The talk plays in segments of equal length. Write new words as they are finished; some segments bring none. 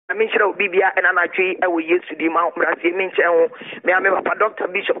I mean, Bibia and Anatri, I will use to the Mount Brasi, Minchel, may I remember Dr.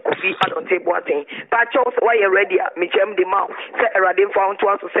 Bishop Kofi Adonteng Boateng. But Charles, why you ready? Michem the Mount, set a radin found to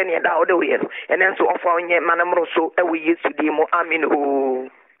us to send you down the way, and then so offer on your manamro, so I will use to the more. I mean, oh,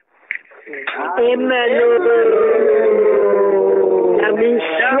 amen. I mean,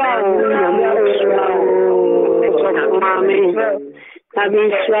 strong.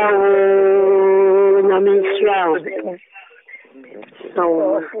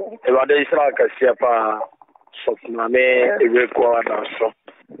 So, if I say like a shepa, so mame, if we go on so.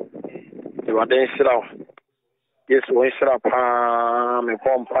 If I say yes, we say pa, me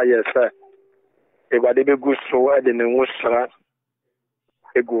pompa yes. If I be good so, I didn't know sir.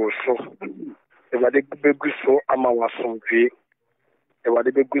 E go so. If I be good so, I'm a wasumpi. If I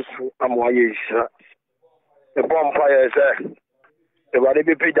be good so, I'm a yesha. The pompa yes. If I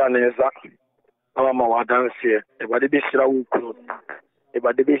be paid on yes. I'm a dance here. If I be sure we could. If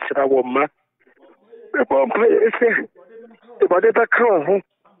I be sure woman. The pompa yes. If I be crown.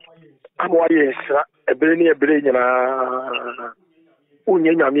 I'm a yesha. A brainy na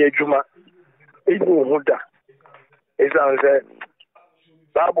unye nyame adwuma. Ebu hoda. Esan say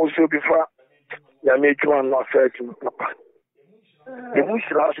Bible so before nyame adwuma no afa adwuma papa. Ebu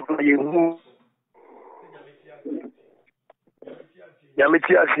shira so ko yehu. Nyame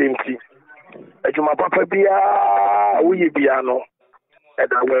ti asemti. Adwuma papa bia wo ye bia no.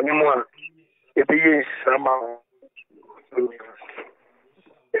 Eda wani mu a ebi ye sama.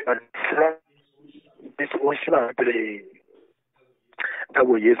 This was not the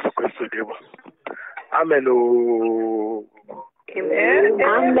yes, Christ. Amen. Amen.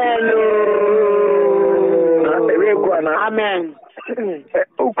 Amen.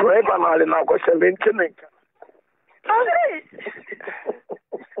 Oh, great, and I was a mentioning. I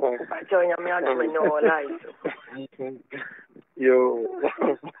join your man in your life. Yo,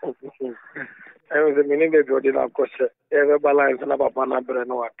 I was a minute ago, did not question ever balance and about Panabra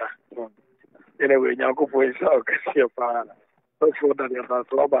and water. Anyway, Yakupo is out, Cassia. So that you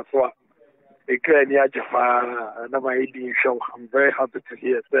have Robert Swap. The Kenya Jafar, another 18 show. I'm very happy to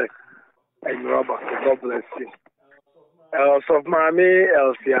hear that. And Robert, God bless you. Else of Mammy,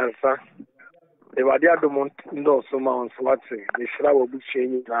 else the answer. If I did no so months, what's it? The Shra will be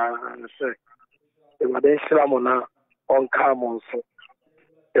changing and say, if I didn't Shramona on Carmon, so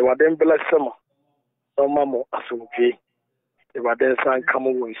if I didn't bless some, no mamma, as okay. If I didn't sign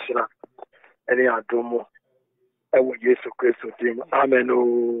come with Shra, any adomo. I will use to Christ with him. Amen.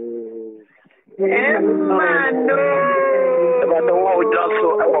 Amen. If I don't want to just so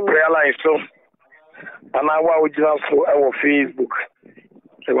our prayer line so, and I want to just so our Facebook.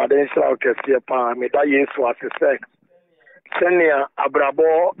 If I didn't say okay, see a palm, me that yes was a sec. Senia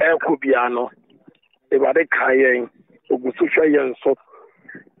Abrabo El Cubiano. If I did crying, Ogususha Yen so.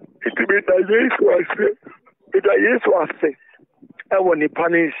 It be that yes was it. That yes was it. I want the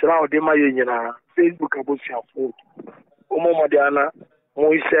panic shroud in my Facebook about your phone. Omo Diana,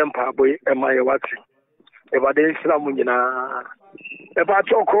 Moisempa boy, and my watching. If I didn't slam about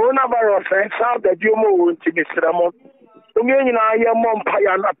your coronavirus, I saw that you moved to Miss Ramon. I am on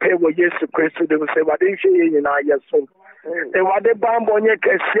Payana pay with yes to Christ, they will say, but they say in I so. And what the bomb on your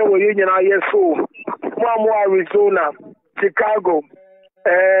case in I so. Mamo, Arizona, Chicago,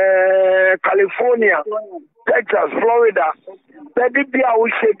 California, Texas, Florida. That be a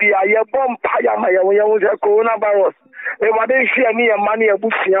we say be a bomb Payama when you was a coronavirus. And what they share me a money a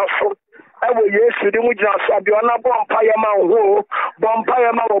bush so. I will yes to the Mujan Sabiana Bompayama Ho,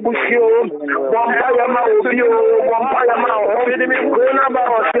 Bompayama Busio, Bompayama Obio, Bompayama,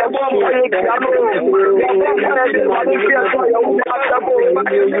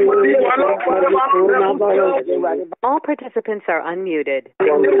 All participants are unmuted.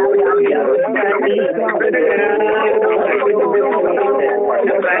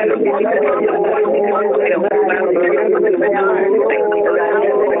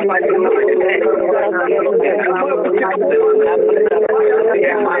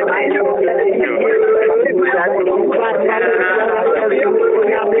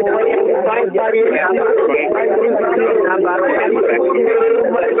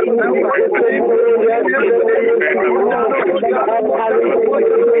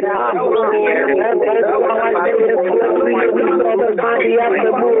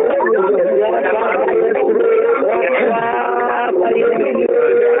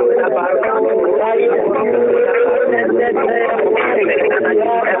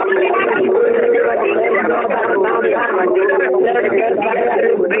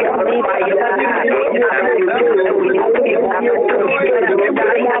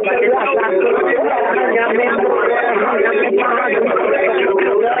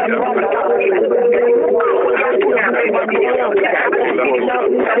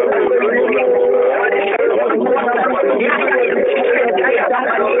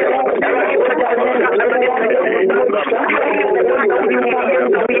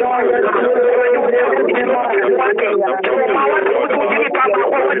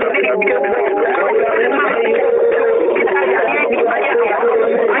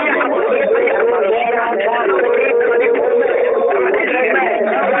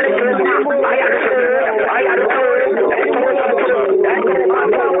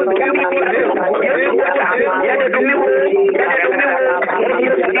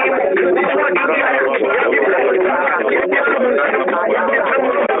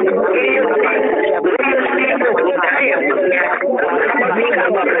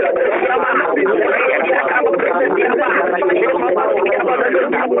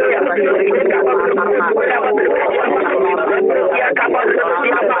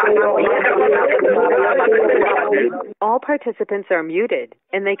 All participants are muted,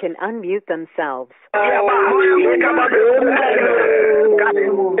 and they can unmute themselves.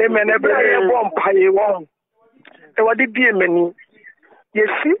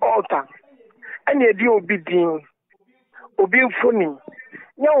 Yesi altar and ye do be din obi funny.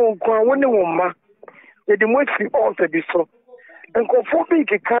 Now, one woman, the most altar be so. And go for big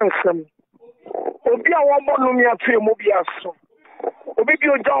cancer. Obi a one me a tree mobiaso. Obi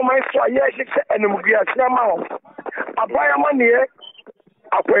you down my soy, yes, and Mugria Samao. A buy a money,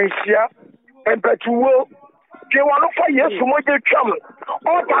 a pensia, and petuo. They want to fight yes, more than trouble.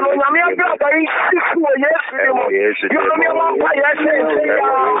 Oh, but when I'm your brother, yes, you know me about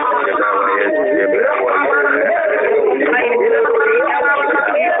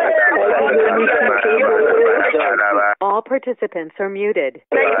All participants are muted.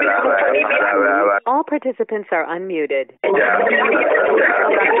 All participants are unmuted.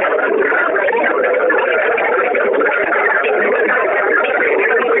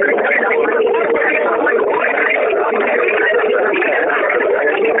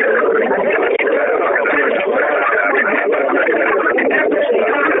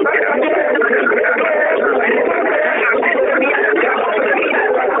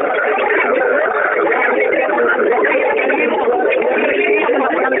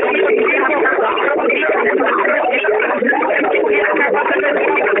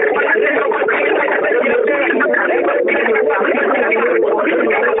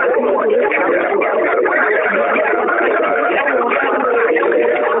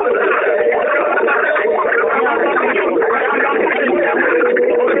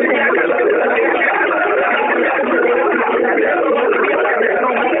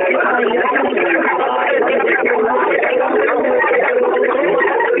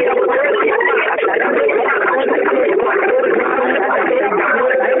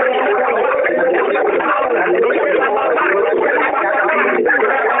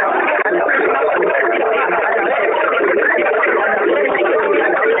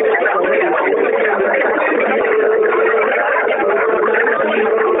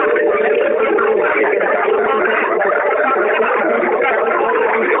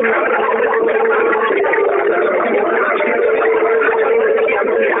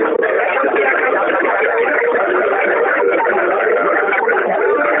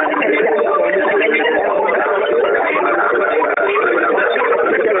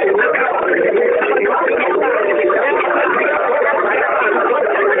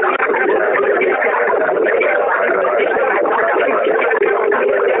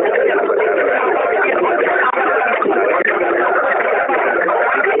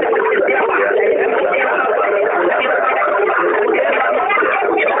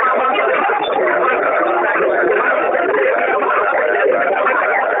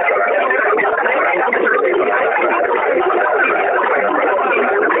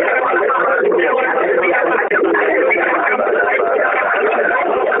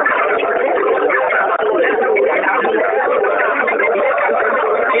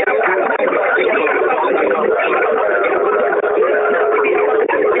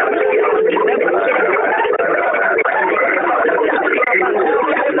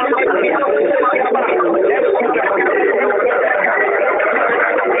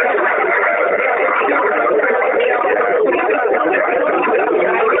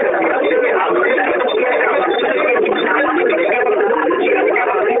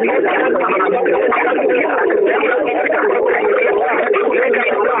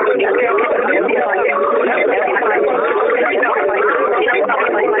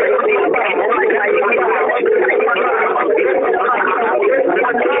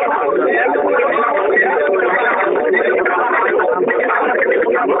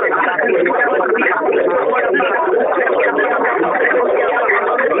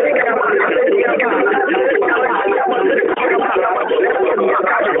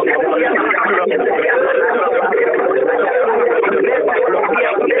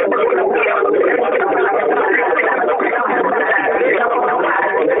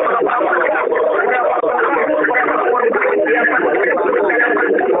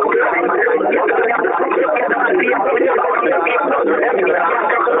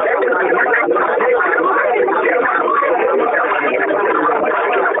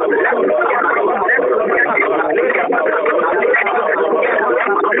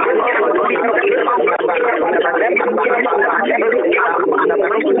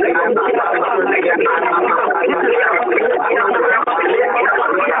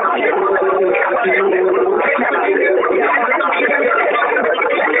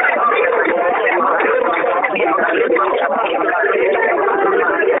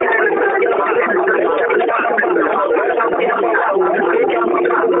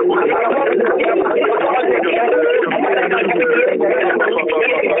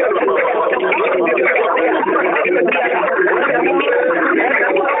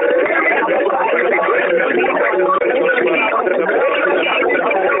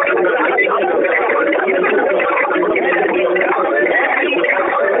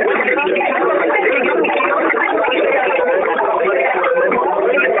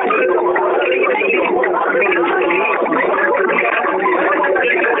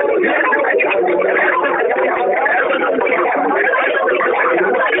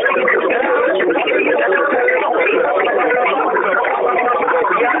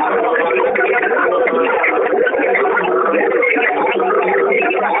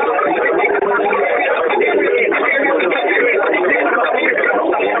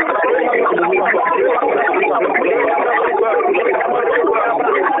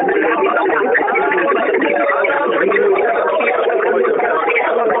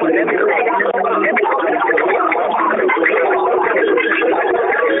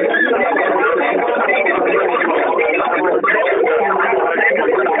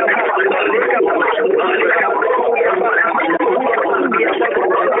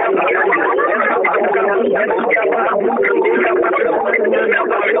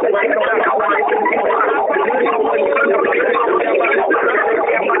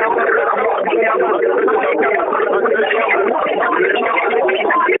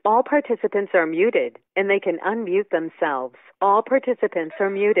 All participants are muted, and they can unmute themselves. All participants are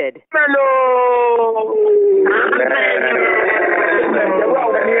muted. Hello.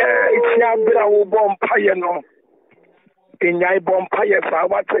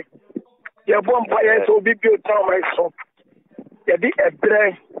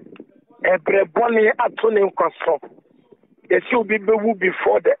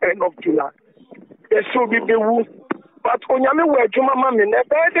 Before the end of July. Yes, will be the but onyame wa adwuma ma me na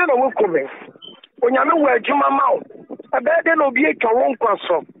be de no wokome onyame wa adwuma ma wo be de no bi etwa won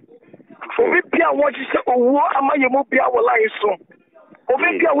kwaso obi bia wo hye owuo amaye mu bia wo lai so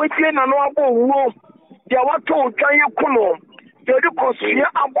obi bia wetie na no abo owuo dia wato odwan yekuno de de kosua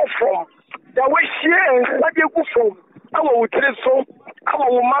abofom da we hie nsade gu fom awo wotire so awo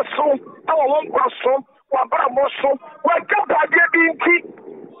wo maso awo won kwaso wa brabo so wa kapade bi nti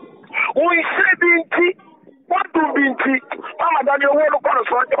we say bi nti what do binti? Mama Daniel Wall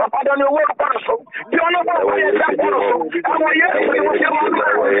Corso, Papa Daniel Wall Corso. The honorable way is that Corso.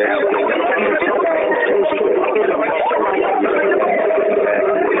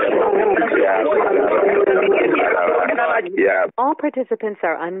 All participants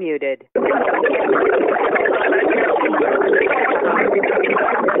are unmuted.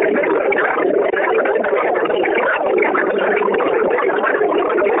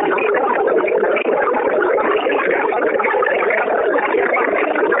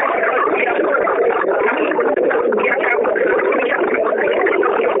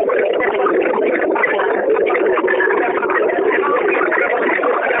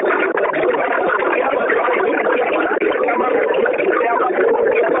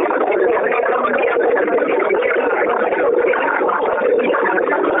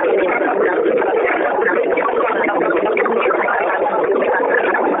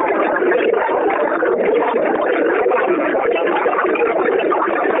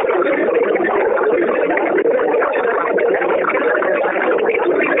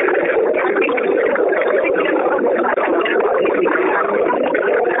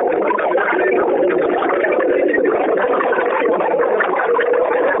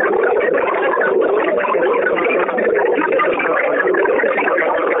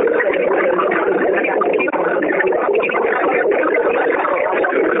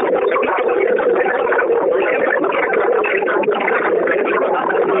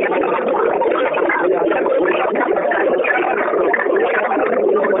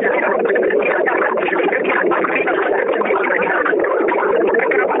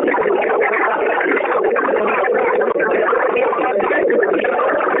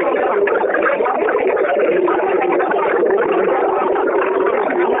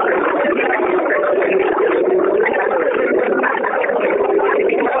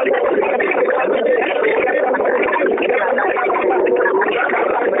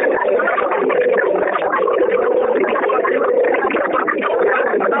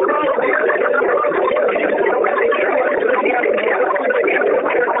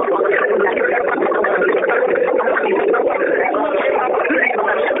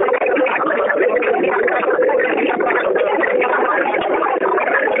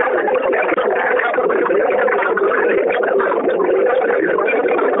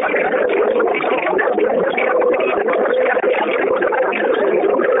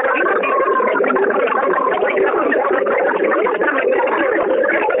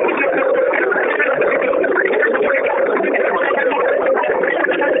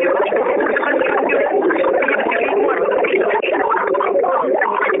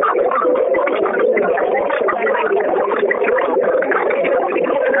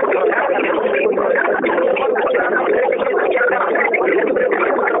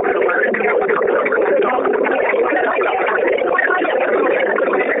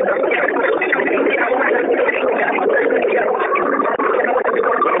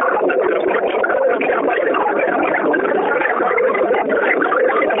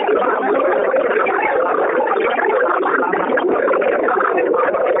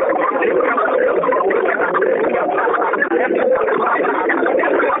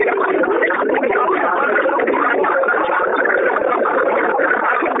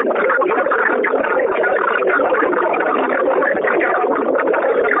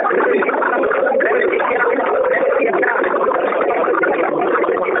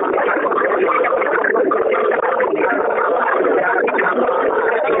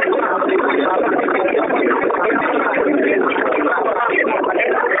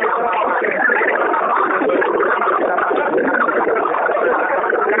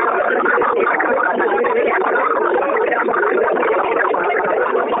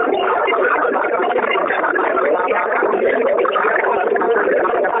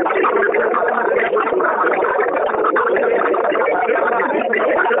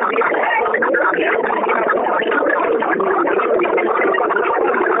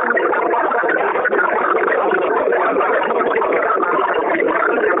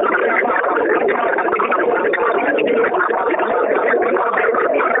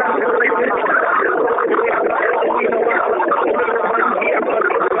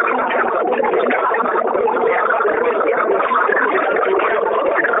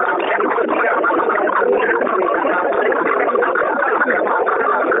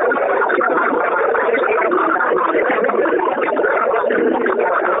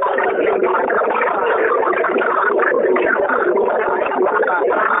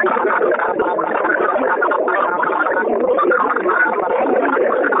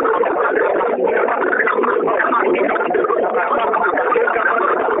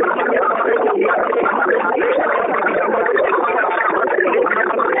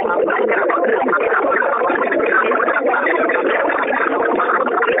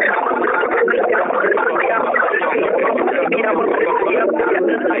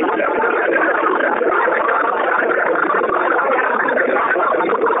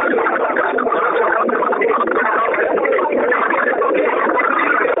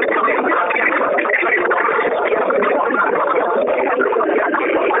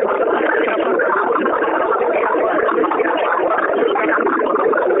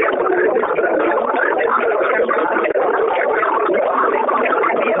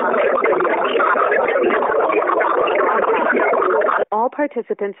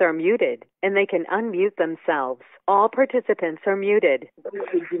 Participants are muted, and they can unmute themselves. All participants are muted.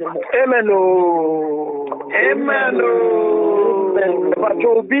 Amen. Amen.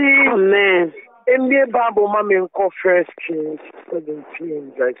 Amen. In the Bible, Mammy, First Kings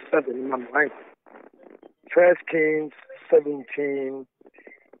 17, verse 7. Mama, First Kings 17,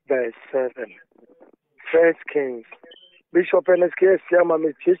 verse 7. First Kings. Bishop NSK,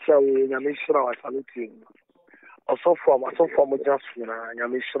 Siamami teacher, Yamishra was saluting. Also from just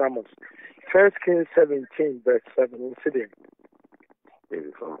Yamishramos. First Kings 17, verse 7. Incident.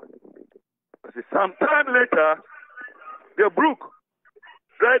 Some time later, the brook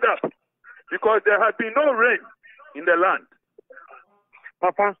dried up because there had been no rain in the land.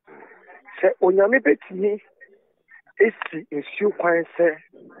 Papa, say onyame betimi esi nsu kwan se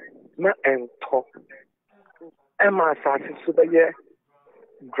na ento. Emma asase so be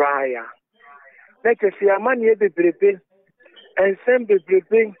dryer. Like if you are money bebrebe and send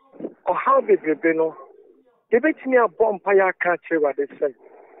bebrebe or how bebrebe no. They betimi abom pa ya ka kire what they say.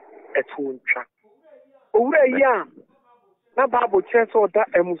 Etu ntwa. Owura ya na Bible church or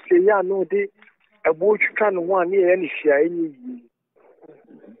that emusie ya no de ebo twitwa no one ne ni hia enyi yi.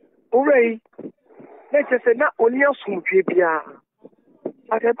 Owura na chese na oni asomdwe bia.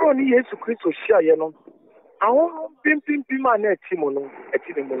 Atebro ni Yesu Kristo hia ye no. Awo pim ma na eti mo no.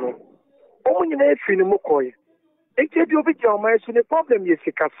 Omo nyina efi ni mokoye. Eke bi obi jama so ne problem ye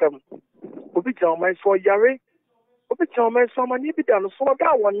sikasem. Obi jama so yare. Obi jama so amani bi da no so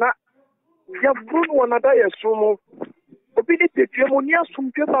da wona. Ya brun wona da ye so mo. Obi ni tete mo ni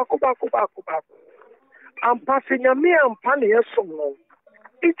asumdwe ba ko. Ampa se nyame ampa ne ye so no.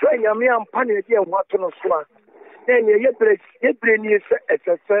 Itu nyame ampa ne ye ho ato no so a. Na ye bre ni se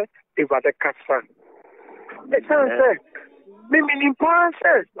esese evade kasa. Esanse mimi ni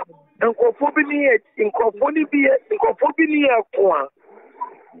panse. Nkofo bi ni ko a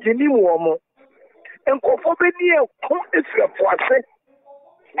gini wo mo nkofo bi ni ko esrafo ase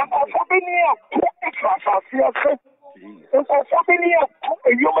nkofo bi ni ko esrafo ase nkofo bi ni ko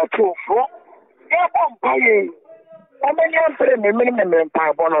eyoma tofo e bom paye amani ampere memene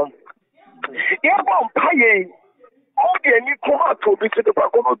mpa bono e bom paye o de ni ko ato bi se pa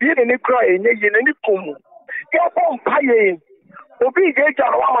ko bi ni kra enye yi ni komu e bom paye obi ge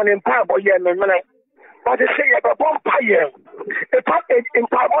jaro wa man mpa bo ye memene but they say you bom paye e pa in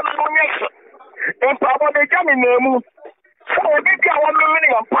pa bo no nyese in pa bo de jami nemu so obi dia wa memene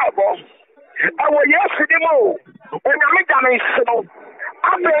mpa bo awo yesu di mo onyame jami so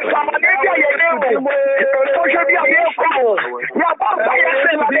abe sama de dia ye nemu so je dia ye ko ya bom paye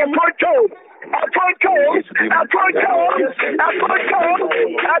se na de mojo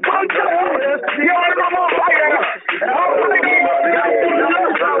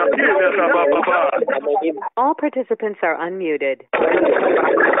All participants are unmuted.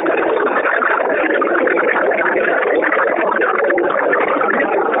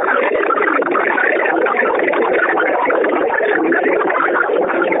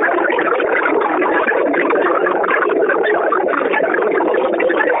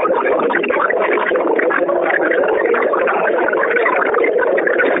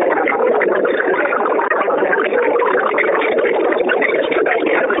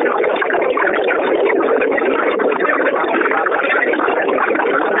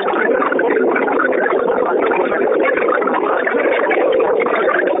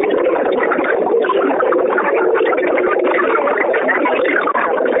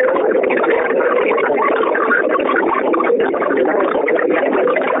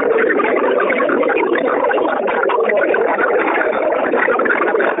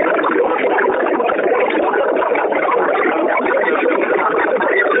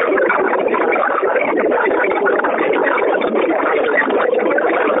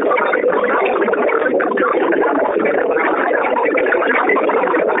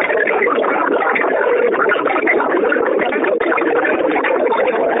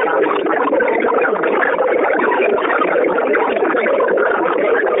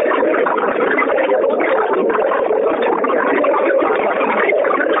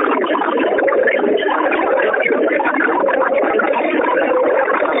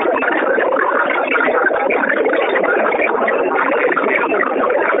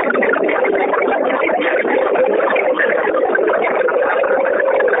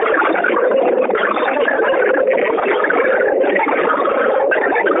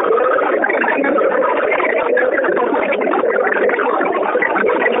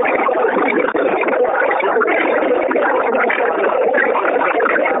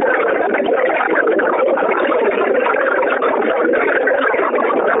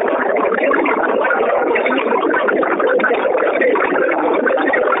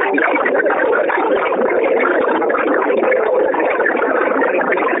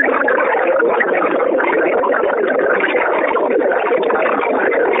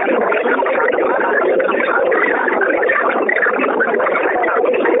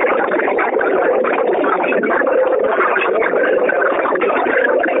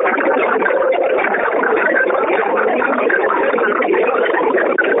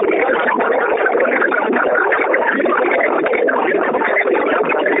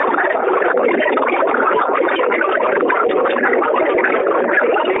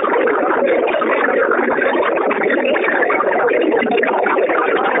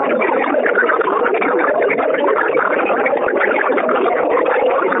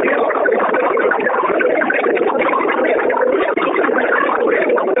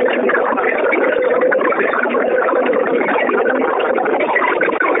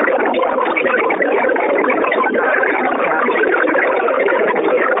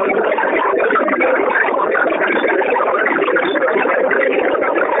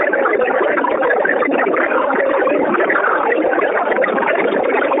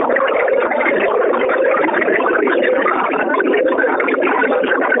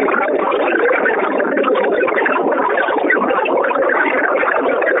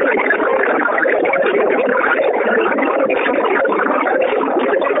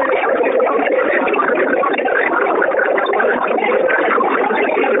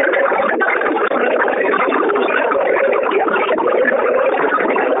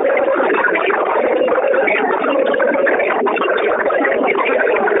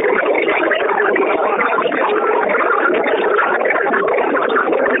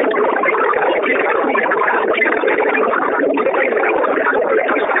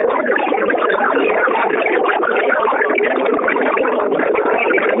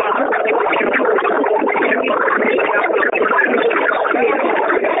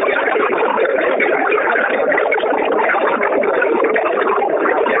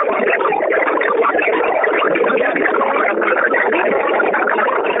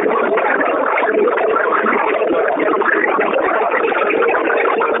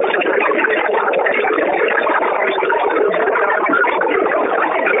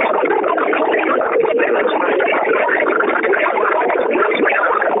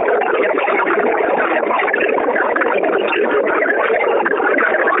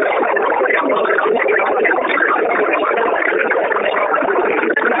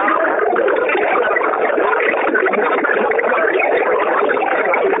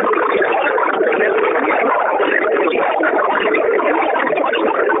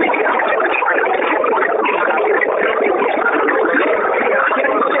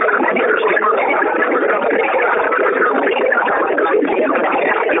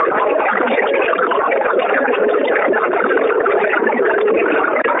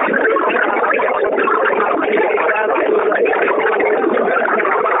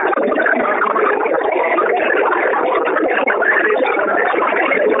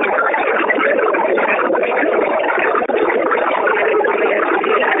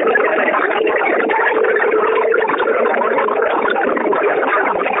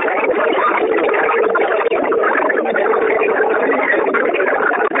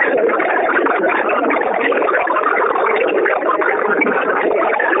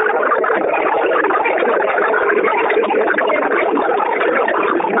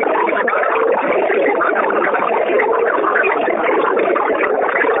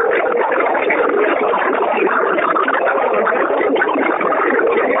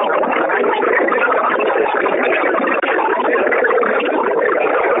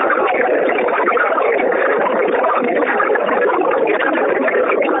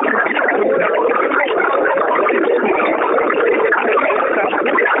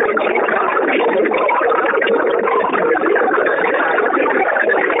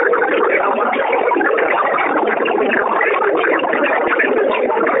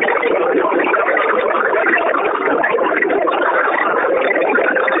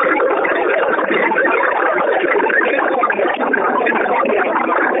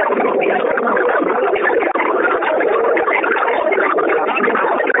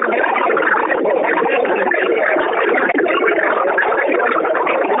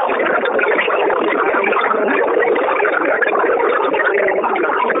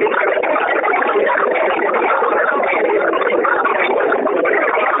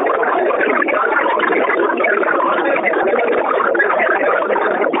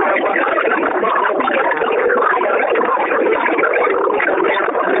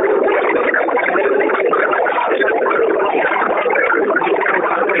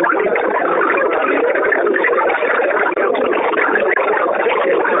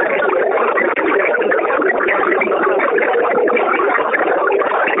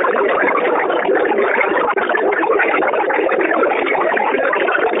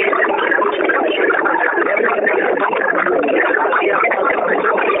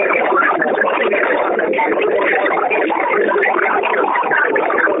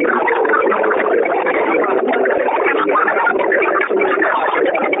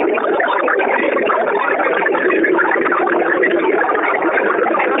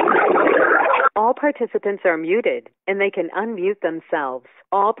 participants are muted, and they can unmute themselves.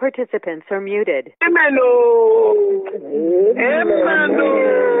 All participants are muted. Amen. Amen.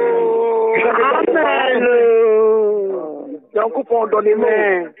 Amen. Yankopɔn dɔ ne mu.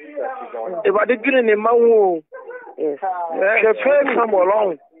 Ewade dwene ne ma wo. Hwɛ fɛ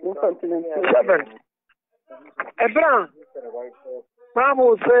Samuel 7. Ebra.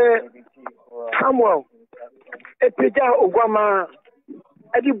 Bible say Samuel epija ogwama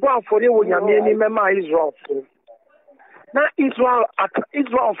edi bo afori wo nyame ani mema Israel fo. Na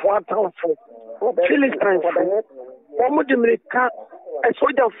Israel for atamfo. Philistines fo. Womo de America a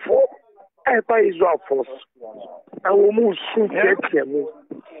soldier for by Israel force. And we move soon to mu.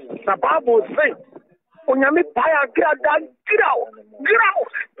 The Bible say onyame paya grada grau.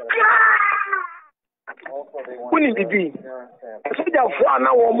 Wouldn't it be? So therefore,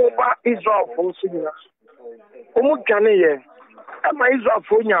 now we ba Israel for Sudan. Omo gane ye. Ama Israel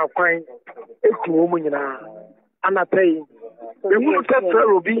for nya kwan eku omo nyina. Anapay. We move to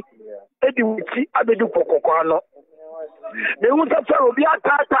Pharaoh bi edi wuti abedu kokoko ano. Me hu sa Pharaoh bi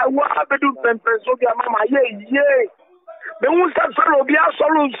atata wa abedu pempen so bi mama ye. Me hu sa Pharaoh bi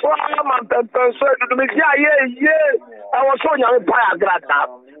asolu so ama pempen so edu me sia ye. I was so nya pa agrata.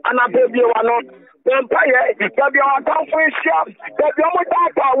 Anapay bi wa no. Empire, that you are down for a shop, that you are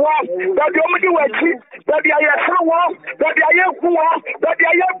that war, that you are doing, that you are power, that you are poor, that you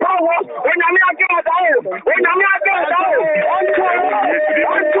are power, when I'm not going down, when I'm not going down.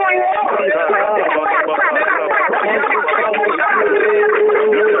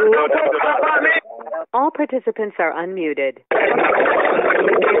 All participants are unmuted.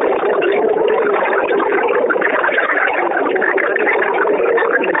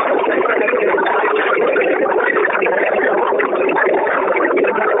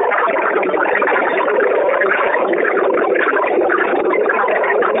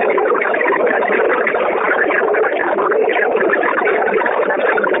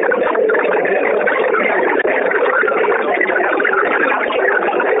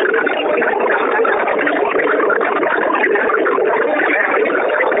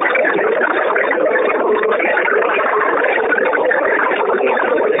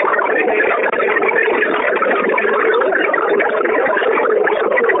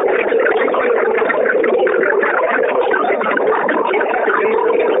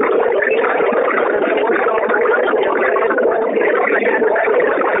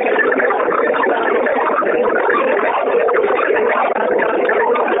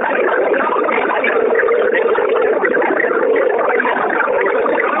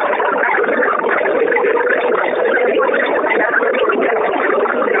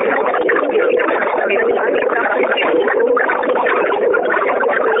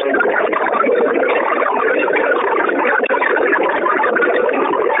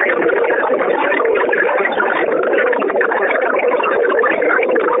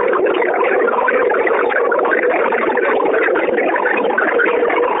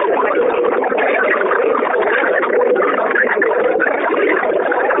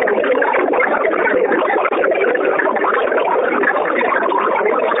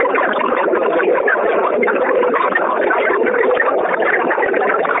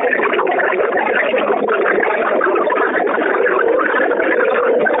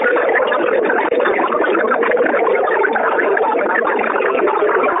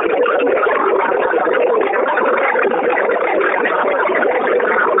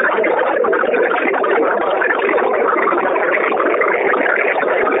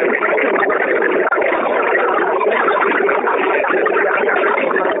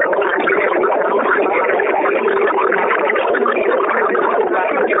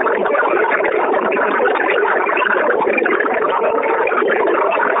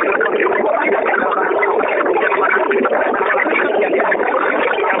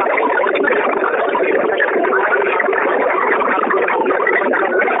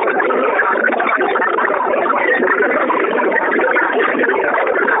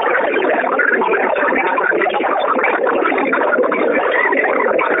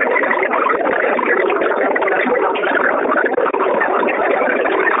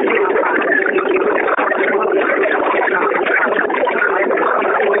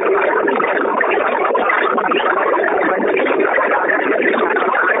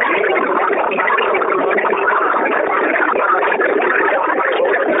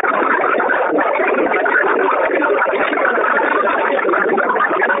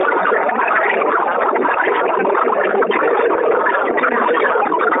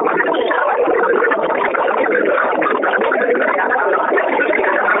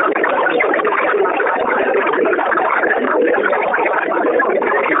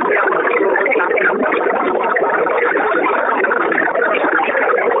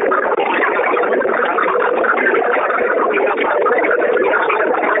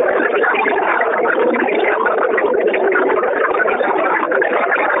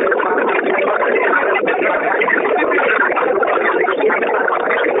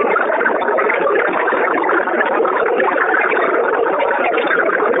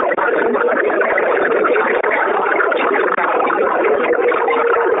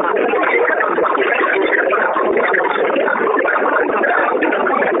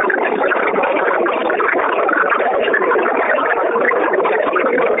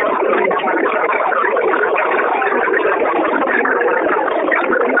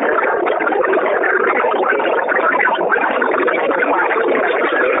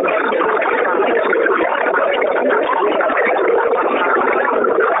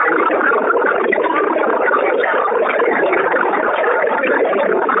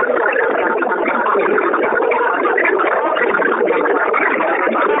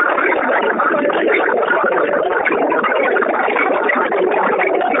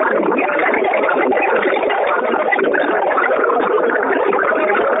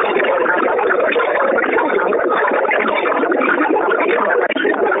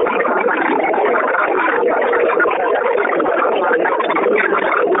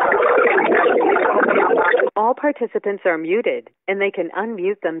 participants are muted, and they can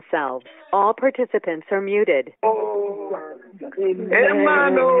unmute themselves. All participants are muted. Amen.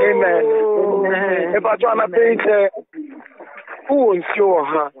 If I try to think, who is your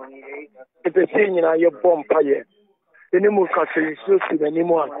ha? If the thing in your bumpire, the name of Castle, so see the name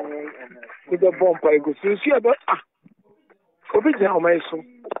one. With the bumpire, go see about Obi jẹ́ ọmọ ẹ̀sùn.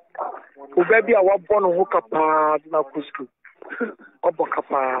 Ọbẹ̀ bí àwọn bọ́ọ̀nù hó kápá náà kú sukù. Ọbọ̀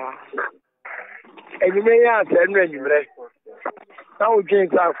kápá. Ẹ̀yìnmẹ́ yẹn àti ẹnu ẹ̀yìnmẹ́. Náà ó dín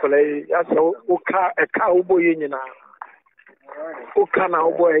ìgbà àkọlẹ̀ yìí. Yàtọ̀ ọ̀ka ẹ̀ka ọ̀bọ̀ yẹn nyinaa. Ọ̀ka náà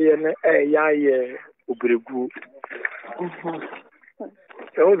ọ̀bọ̀ ẹ̀yẹ ní ẹ̀yà ayẹ òbèrègù.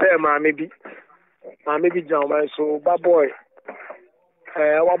 Ẹ̀hún sẹ́ maame bi. Maame bi jẹ́ ọmọ ẹ̀sùn. Bá bọ́ọ̀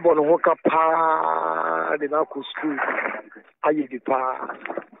wọ́n bọ́ọ̀nù hó kápá náà kú sukù. Aye di pa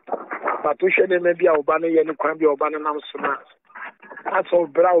but to share them maybe our banner yen kwan bi oba nam so na aso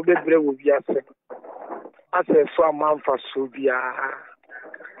bra wo bebre wo biase ase so amanfa so bia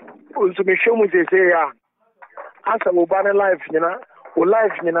onso me show mu say ya asa wo banner life nyina wo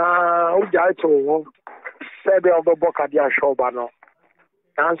life nyina wo jai to wo say be obo ka dia show ba no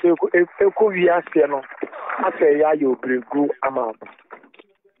anso eko biase no ase ya yo bregu ama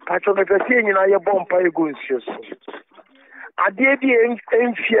acho me pese nyina ye bompa ego nsuo so Adie bi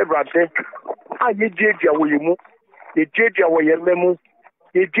enfie brade a ye jedia wo yemu ye jedia wo ye memu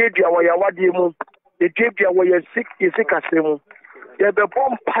ye jedia wo ya wade mu ye jedia wo ye sikase mu ye be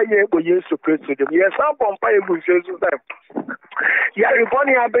bompa ye bo Yesu Kristo dem ye san bompa ye bu Yesu dem ya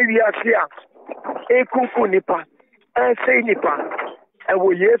riboni abewi asia ekunku nipa sei nipa e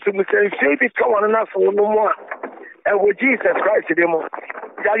wo Yesu mu sei bi ka wona na so no mu a e wo Jesus Christ dem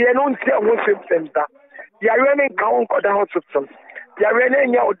ya ye no ntia wo september Yare ne kaun ko da hospital. Yare ne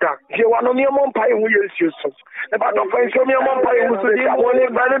nya oda. Je wa no mi mo mpa e hu Yesu so. E ba do fa nso mi mo mpa e hu so di mo ne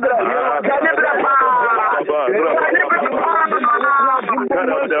ba ne bra. Ga ne bra pa.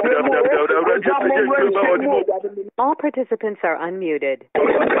 All participants are unmuted.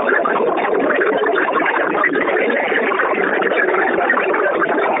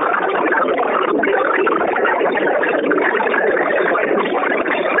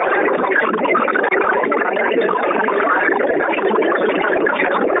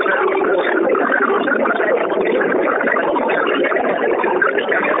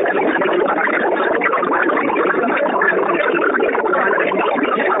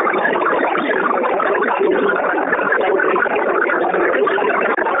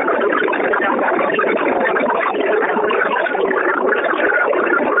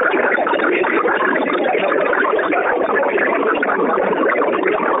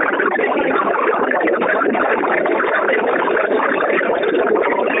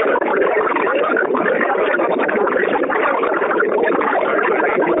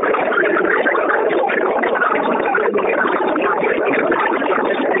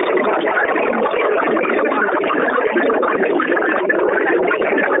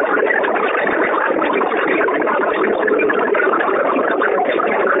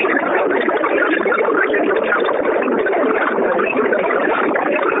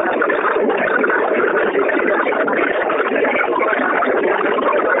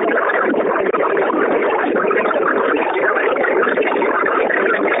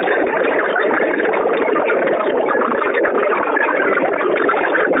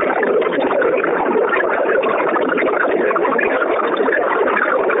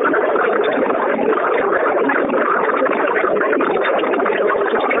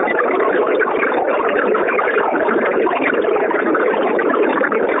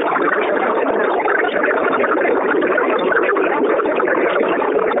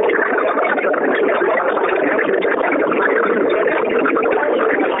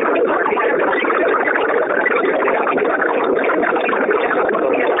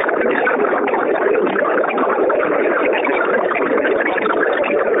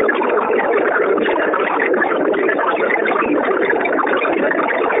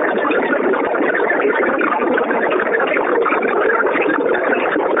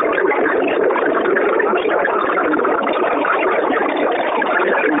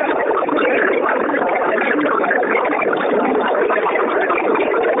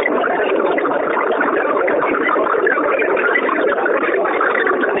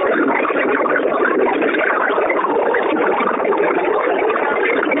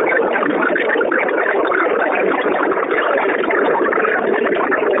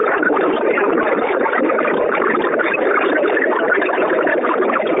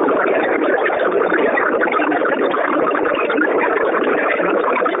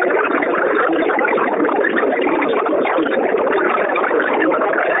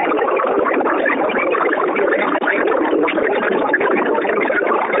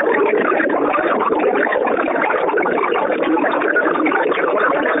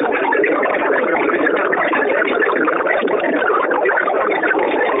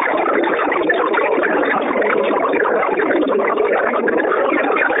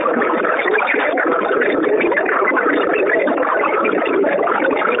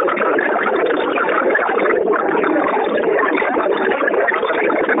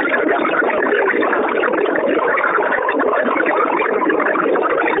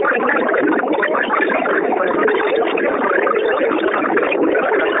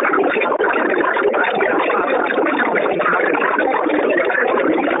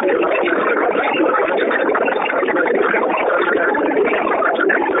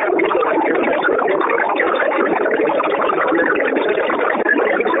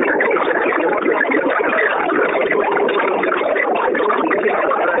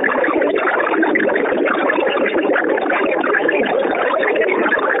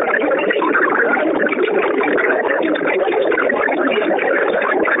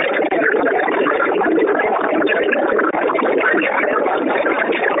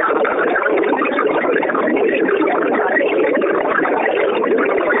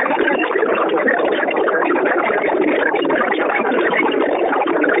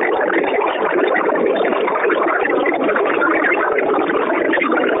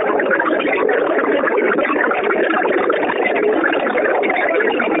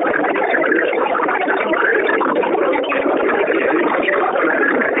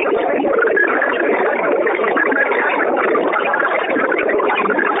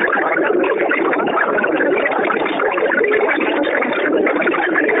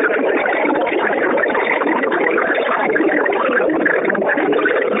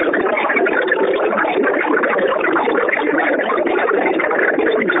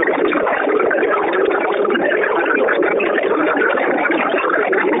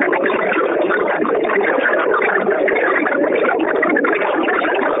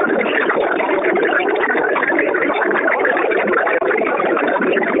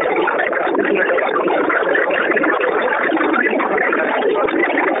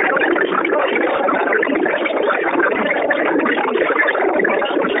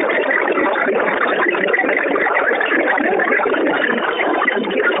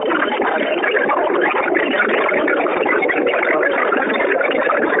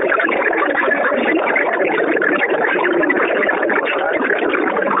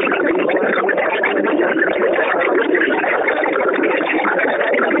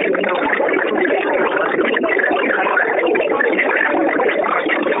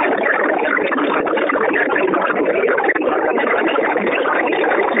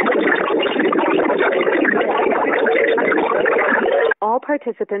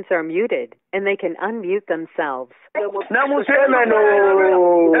 participants are muted, and they can unmute themselves. Amen.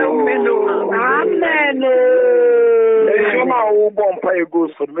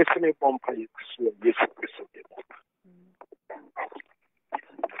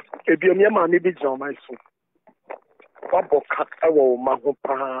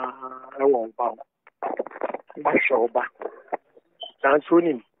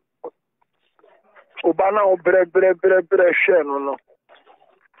 Obana obre share no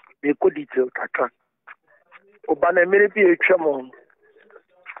me ko detail kaka obana mere bi etwam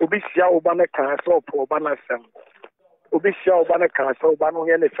obi sia obana kan so po obana sem obi sia obana kan so obana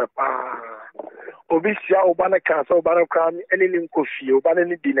he ne fepa obi sia obana kan so obana kan eni ni nkofie obana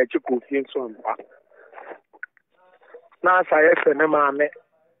ni di na chi kofie so mpa na sa yefe ne maame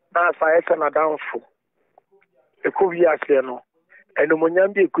na sa yefe na danfo ekowi ase no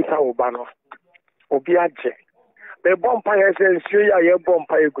enomonyam bi ekuta obano obi agye me bompa yese nsuo ya ye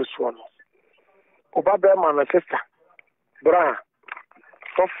bompa eguso no oba be ma no sister bra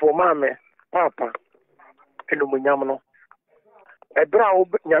sofo maame papa enumunyam no ebra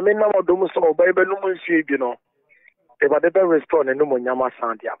nyame na modom so oba ebe no nsuo bi no e ba de be restore ne enumunyam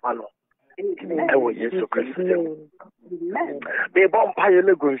asande apa no ewo Yesu Kristo me bompa ye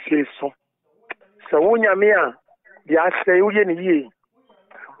le gunsuo so so wunyame a dia sei uye ni yi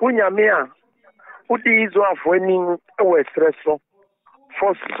wunyame a Udi Israel for any stressful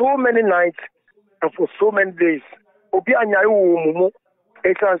for so many nights and for so many days. Obi anya mumu.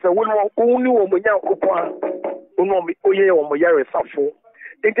 It's as a woman only woman young coupon. Unomi oye or moyare safo.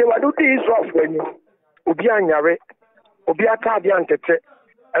 If they were Udi Israel for any Obi anyare Obi atabian tete.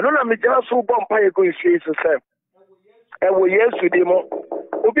 And on a major so bumpire going to say, and we yes to demo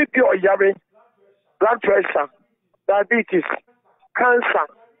Obi pure yare, blood pressure, diabetes, cancer.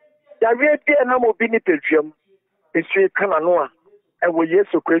 Ya wie dia na mo bi ni pedwam esu kana no a ewo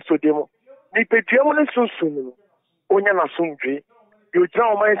Yesu Kristo demo ni pedwam ne sunsun onya na sundwe yo jira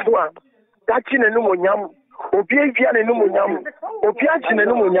o man so a dachi na no monyam obi avia na no monyam obi achi na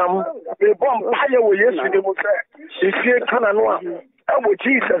no monyam e bom paye wo Yesu demo se esu kana no a ewo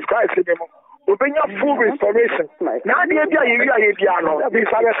Jesus Christ demo obenya full restoration na de bia ye wi aye bia no bi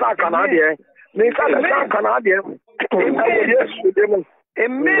sa be sa kana de ni sa be sa kana de ewo Yesu demo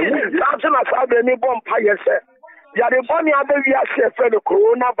Amen. Something as I be bomb pie say. Ya the bunny abe we are say for the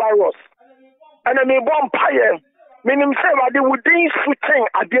coronavirus. And me bomb pie. Meaning say what they would do shooting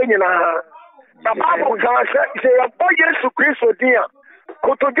ade nyina. The Bible can say your boy Jesus Christ dia.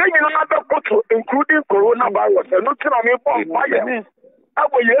 Koto de nyina abe koto including coronavirus. No tin me bomb pie.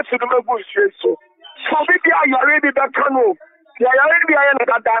 Abo Yesu do me go so. So be dia you already that kanu. Ya already be aye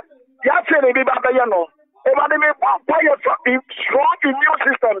na dada. Ya say be ba be no. Everybody may buy a strong immune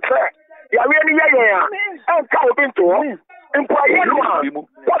system, sir. You really, and come into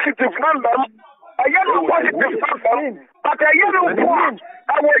positive number, a yellow positive number, but a yellow one.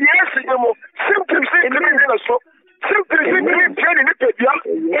 I will yes, symptoms in the so. Symptoms in the training, symptoms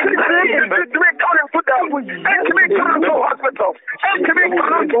coming to them, and to be coming to hospital, and to be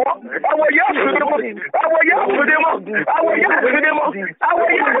coming to our yes to them, our yes to them, our yes to them, our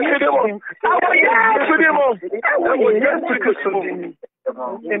yes to them, our yes to them, our yes to them.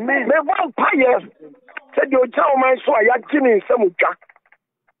 Amen. Me one pie said your child man so I had Jimmy some jack.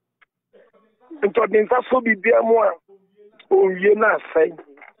 And to the so be there more. Oh, you're not saying.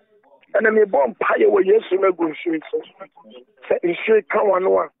 And then me bomb pie where yes, you may go straight. Say, straight come on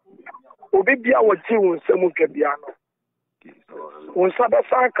one. Obi bia wo ti won samu kabia no. Won saba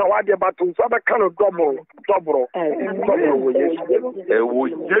san ka wa de batu saba kan double wo yes. Wo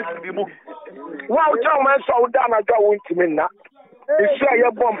yes ni mu. Wa o cha man so da na ga won ti me na. Isu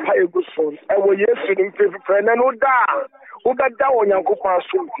aye bomb pie go so. E wo yes ni fe na no da. Wo ga da won Yankopon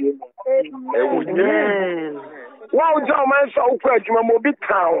so die. Wo yes. Wa o cha man so ko adwuma mo bi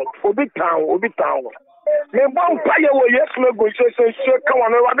town. Me bon paye wo Yesu me go so ka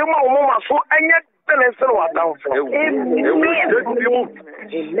won wa de ma wo ma so enye tenense wa down for. Amen.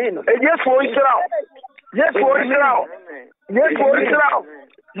 Yes wo Israel. Yes wo Israel. Yes wo Israel.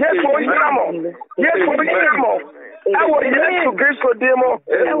 Yes wo Israel. Yes wo Israel. Awo Yesu Kristo demo.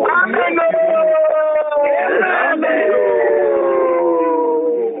 Amen.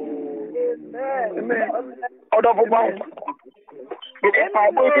 Amen. Odo bo ba.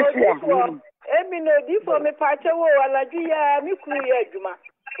 Emino di for me pache wo alaju ya mi kuru ya adwuma.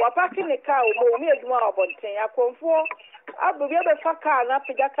 Wa paki ne ka o mi adwuma obonten akonfo abubi be fa ka na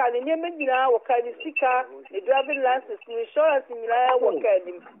pega ka ne nyeme nyina wo ka ni sika ne driving license ni insurance nyina wo ka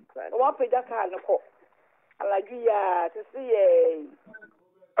ni. Wa pega ka ne ko. Alaju ya to see e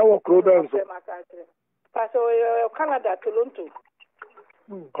awo kuro danso. Paso Canada Toronto.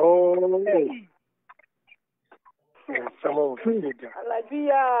 Oh. Someone feed it.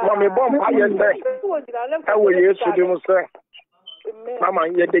 Mommy bomb, I say. I will use to do, sir. Mama,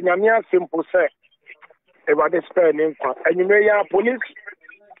 yet the Yamia simple, sir. About the spare name, and you may have police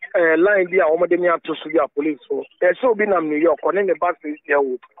line there, or the near to see police. So there's so been New York, or in the bus is there,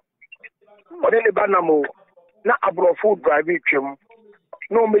 or in the Banamo, not abroad food driving him.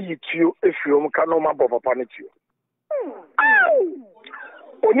 No, me you if you can no more upon it.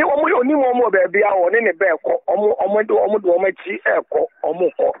 Only one baby, or in a bear, or my tea airco, or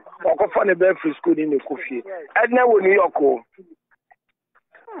more, or funny bear for school in the coffee. And now New York.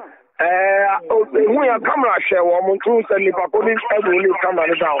 We are camera share one truth and if I couldn't ever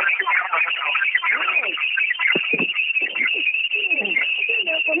camera down.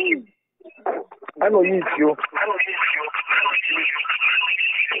 I know you.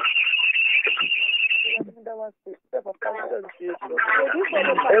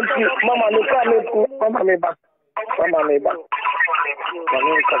 Mama, me back.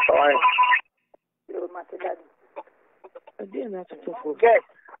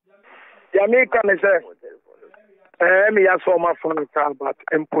 Jamaican is me as for my phone car, but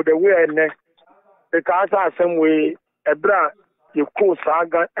and put away and because I some way a bra you call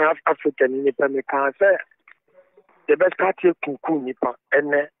saga African in the can say the best cat you cook nipa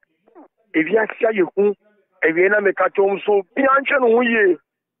and if you see you cook if you make a home so pianchen we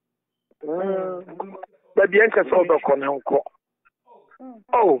but the answer so the conco.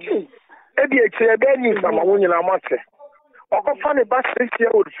 Oh, maybe it's a benny from a woman I must say. Or funny bus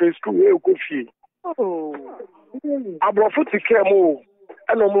 6-year-old face to a coffee. Oh, I brought 40 km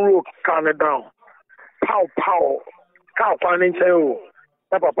and no calm down. Pow, cow panning tail.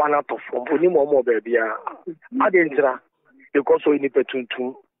 Papa panato from any more baby. I didn't because we need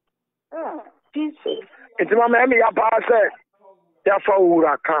to. It's my mammy, I pass it. Therefore,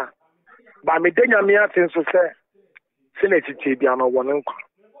 I can't. By me, then you're near since to say, Senate Tibiano one.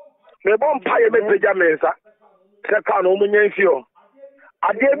 Me bomb pie me pajamas. Second, Omunyanfio.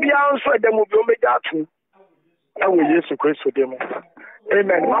 I dare be answered them will be Omegatu. I will use to Christ for them.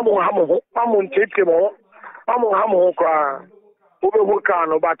 Amen. Mamma, take him all. Mamma, Hamo cry.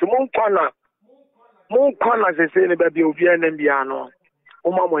 Overworkano, but Monkana, as they say, the baby of Vian and Biano.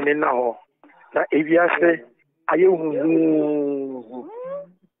 O Mamma, and now. That if you say, are you?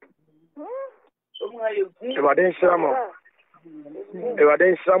 If I didn't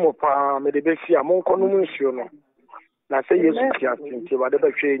some of Medibesi among consumer. Na say yes to think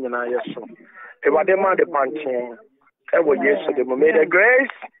whatever train and I so. If I demand the punching, I will yes to the may the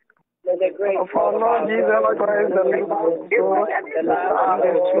grace of our Lord Jesus Christ.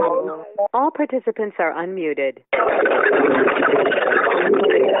 All participants are unmuted.